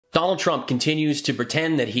Donald Trump continues to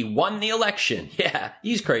pretend that he won the election. Yeah,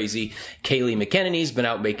 he's crazy. Kayleigh McEnany's been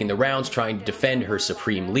out making the rounds trying to defend her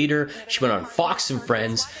supreme leader. She went on Fox and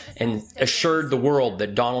Friends and assured the world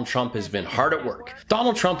that Donald Trump has been hard at work.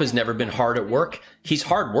 Donald Trump has never been hard at work. He's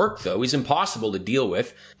hard work, though. He's impossible to deal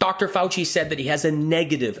with. Dr. Fauci said that he has a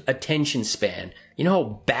negative attention span. You know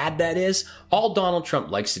how bad that is? All Donald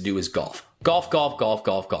Trump likes to do is golf. Golf, golf, golf,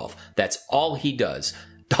 golf, golf. That's all he does.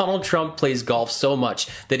 Donald Trump plays golf so much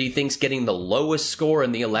that he thinks getting the lowest score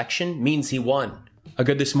in the election means he won. I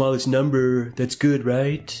got the smallest number. That's good,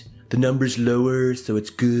 right? The number's lower, so it's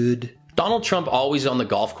good. Donald Trump always on the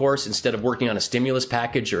golf course instead of working on a stimulus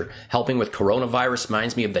package or helping with coronavirus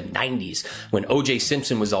reminds me of the 90s when O.J.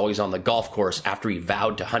 Simpson was always on the golf course after he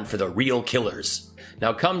vowed to hunt for the real killers.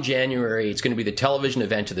 Now, come January, it's going to be the television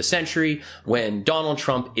event of the century when Donald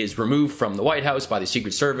Trump is removed from the White House by the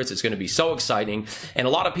Secret Service. It's going to be so exciting. And a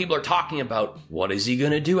lot of people are talking about what is he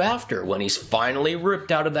going to do after when he's finally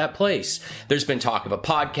ripped out of that place. There's been talk of a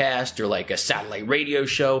podcast or like a satellite radio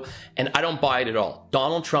show, and I don't buy it at all.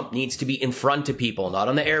 Donald Trump needs to be in front of people, not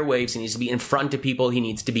on the airwaves. He needs to be in front of people. He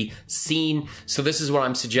needs to be seen. So this is what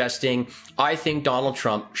I'm suggesting. I think Donald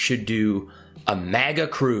Trump should do a MAGA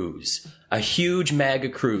cruise. A huge MAGA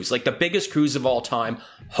cruise, like the biggest cruise of all time,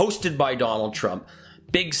 hosted by Donald Trump.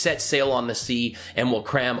 Big set sail on the sea, and we'll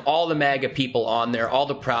cram all the MAGA people on there, all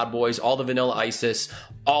the Proud Boys, all the Vanilla Isis,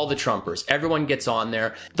 all the Trumpers. Everyone gets on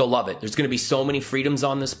there. They'll love it. There's going to be so many freedoms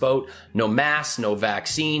on this boat. No masks, no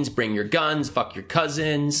vaccines, bring your guns, fuck your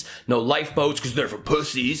cousins, no lifeboats because they're for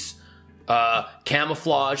pussies.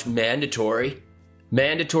 Camouflage, mandatory.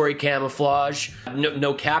 Mandatory camouflage.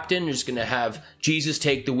 No captain. You're just going to have Jesus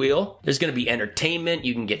take the wheel. There's going to be entertainment.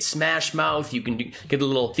 You can get Smash Mouth. You can get a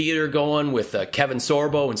little theater going with Kevin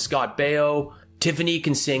Sorbo and Scott Baio. Tiffany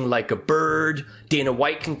can sing like a bird. Dana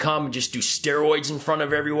White can come and just do steroids in front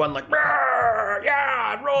of everyone like,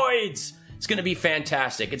 yeah, roids. It's going to be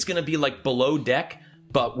fantastic. It's going to be like Below Deck,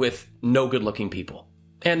 but with no good looking people.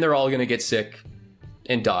 And they're all going to get sick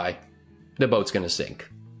and die. The boat's going to sink.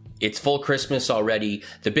 It's full Christmas already.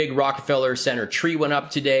 The big Rockefeller Center tree went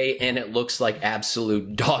up today, and it looks like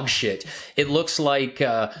absolute dog shit. It looks like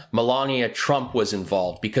Melania Trump was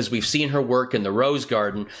involved because we've seen her work in the Rose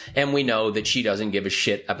Garden, and we know that she doesn't give a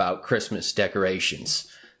shit about Christmas decorations.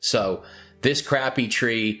 So this crappy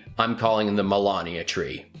tree, I'm calling the Melania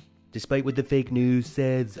tree. Despite what the fake news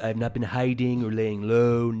says, I've not been hiding or laying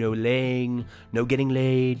low. No laying, no getting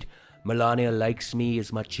laid. Melania likes me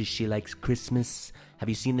as much as she likes Christmas. Have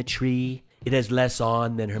you seen the tree? It has less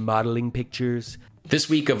on than her modeling pictures. This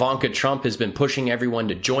week, Ivanka Trump has been pushing everyone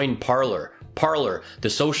to join Parler. Parler, the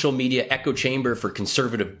social media echo chamber for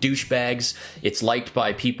conservative douchebags. It's liked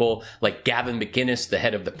by people like Gavin McInnes, the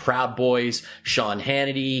head of the Proud Boys, Sean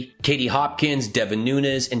Hannity, Katie Hopkins, Devin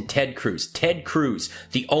Nunes, and Ted Cruz. Ted Cruz,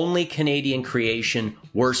 the only Canadian creation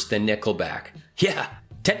worse than Nickelback. Yeah.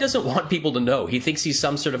 Ted doesn't want people to know. He thinks he's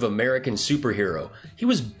some sort of American superhero. He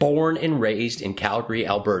was born and raised in Calgary,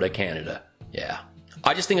 Alberta, Canada. Yeah.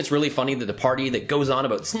 I just think it's really funny that the party that goes on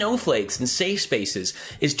about snowflakes and safe spaces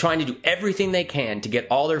is trying to do everything they can to get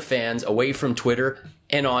all their fans away from Twitter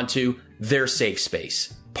and onto their safe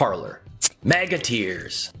space, Parler. MAGA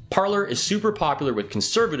Tears. Parler is super popular with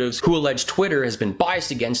conservatives who allege Twitter has been biased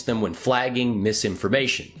against them when flagging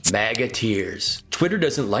misinformation. MAGA Tears. Twitter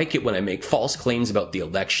doesn't like it when I make false claims about the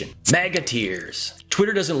election. MAGA Tears.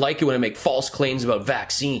 Twitter doesn't like it when I make false claims about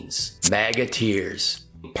vaccines. MAGA Tears.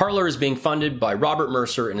 Parler is being funded by Robert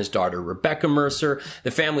Mercer and his daughter Rebecca Mercer.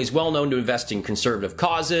 The family is well known to invest in conservative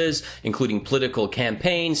causes, including political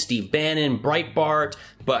campaigns, Steve Bannon, Breitbart,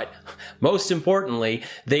 but most importantly,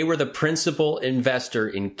 they were the principal investor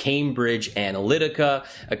in Cambridge Analytica,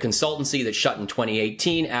 a consultancy that shut in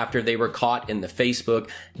 2018 after they were caught in the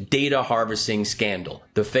Facebook data harvesting scandal.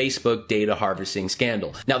 The Facebook data harvesting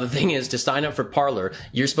scandal. Now, the thing is, to sign up for Parler,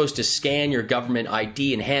 you're supposed to scan your government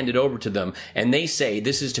ID and hand it over to them, and they say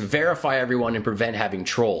this is to verify everyone and prevent having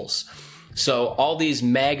trolls. So all these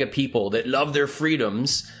MAGA people that love their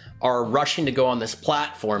freedoms are rushing to go on this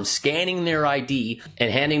platform, scanning their ID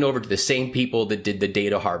and handing it over to the same people that did the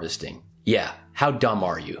data harvesting. Yeah, how dumb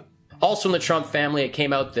are you? Also in the Trump family, it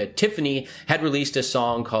came out that Tiffany had released a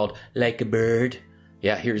song called Like a Bird.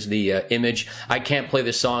 Yeah, here's the image. I can't play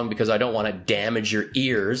this song because I don't want to damage your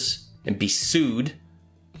ears and be sued.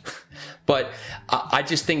 But I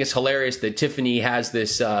just think it's hilarious that Tiffany has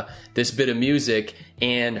this this bit of music,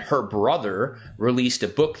 and her brother released a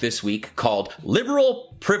book this week called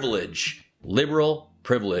Liberal Privilege. Liberal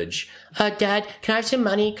Privilege. Dad, can I have some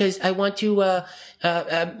money? Because I want to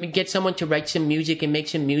get someone to write some music and make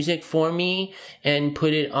some music for me and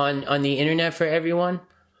put it on the internet for everyone.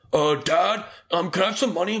 Dad, can I have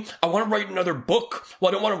some money? I want to write another book. Well,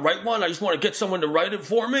 I don't want to write one. I just want to get someone to write it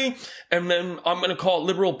for me. And then I'm going to call it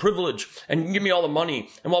liberal privilege. And you can give me all the money.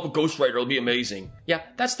 And we'll have a ghostwriter. It'll be amazing. Yeah,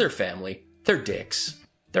 that's their family. They're dicks.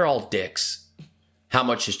 They're all dicks. How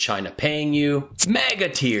much is China paying you? MAGA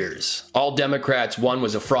Tears. All Democrats won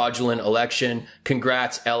was a fraudulent election.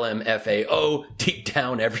 Congrats, LMFAO. Deep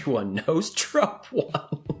down, everyone knows Trump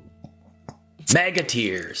won. MAGA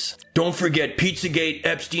Tears. Don't forget Pizzagate,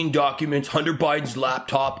 Epstein documents, Hunter Biden's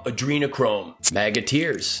laptop, adrenochrome. MAGA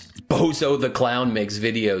Tears. Bozo the Clown makes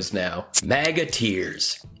videos now. MAGA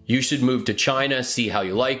Tears. You should move to China, see how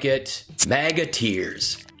you like it. MAGA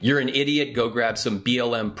Tears. You're an idiot, go grab some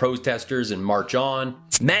BLM protesters and march on.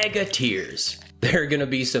 MAGA Tears. There are gonna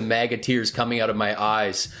be some MAGA tears coming out of my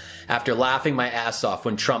eyes after laughing my ass off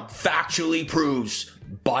when Trump factually proves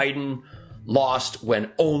Biden lost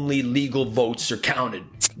when only legal votes are counted.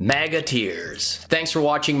 MAGA Tears. Thanks for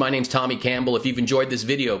watching. My name's Tommy Campbell. If you've enjoyed this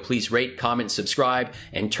video, please rate, comment, subscribe,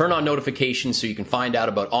 and turn on notifications so you can find out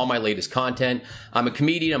about all my latest content. I'm a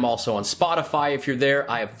comedian. I'm also on Spotify. If you're there,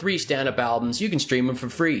 I have 3 stand-up albums. You can stream them for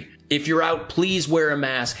free. If you're out, please wear a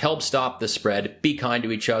mask. Help stop the spread. Be kind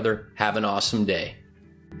to each other. Have an awesome day.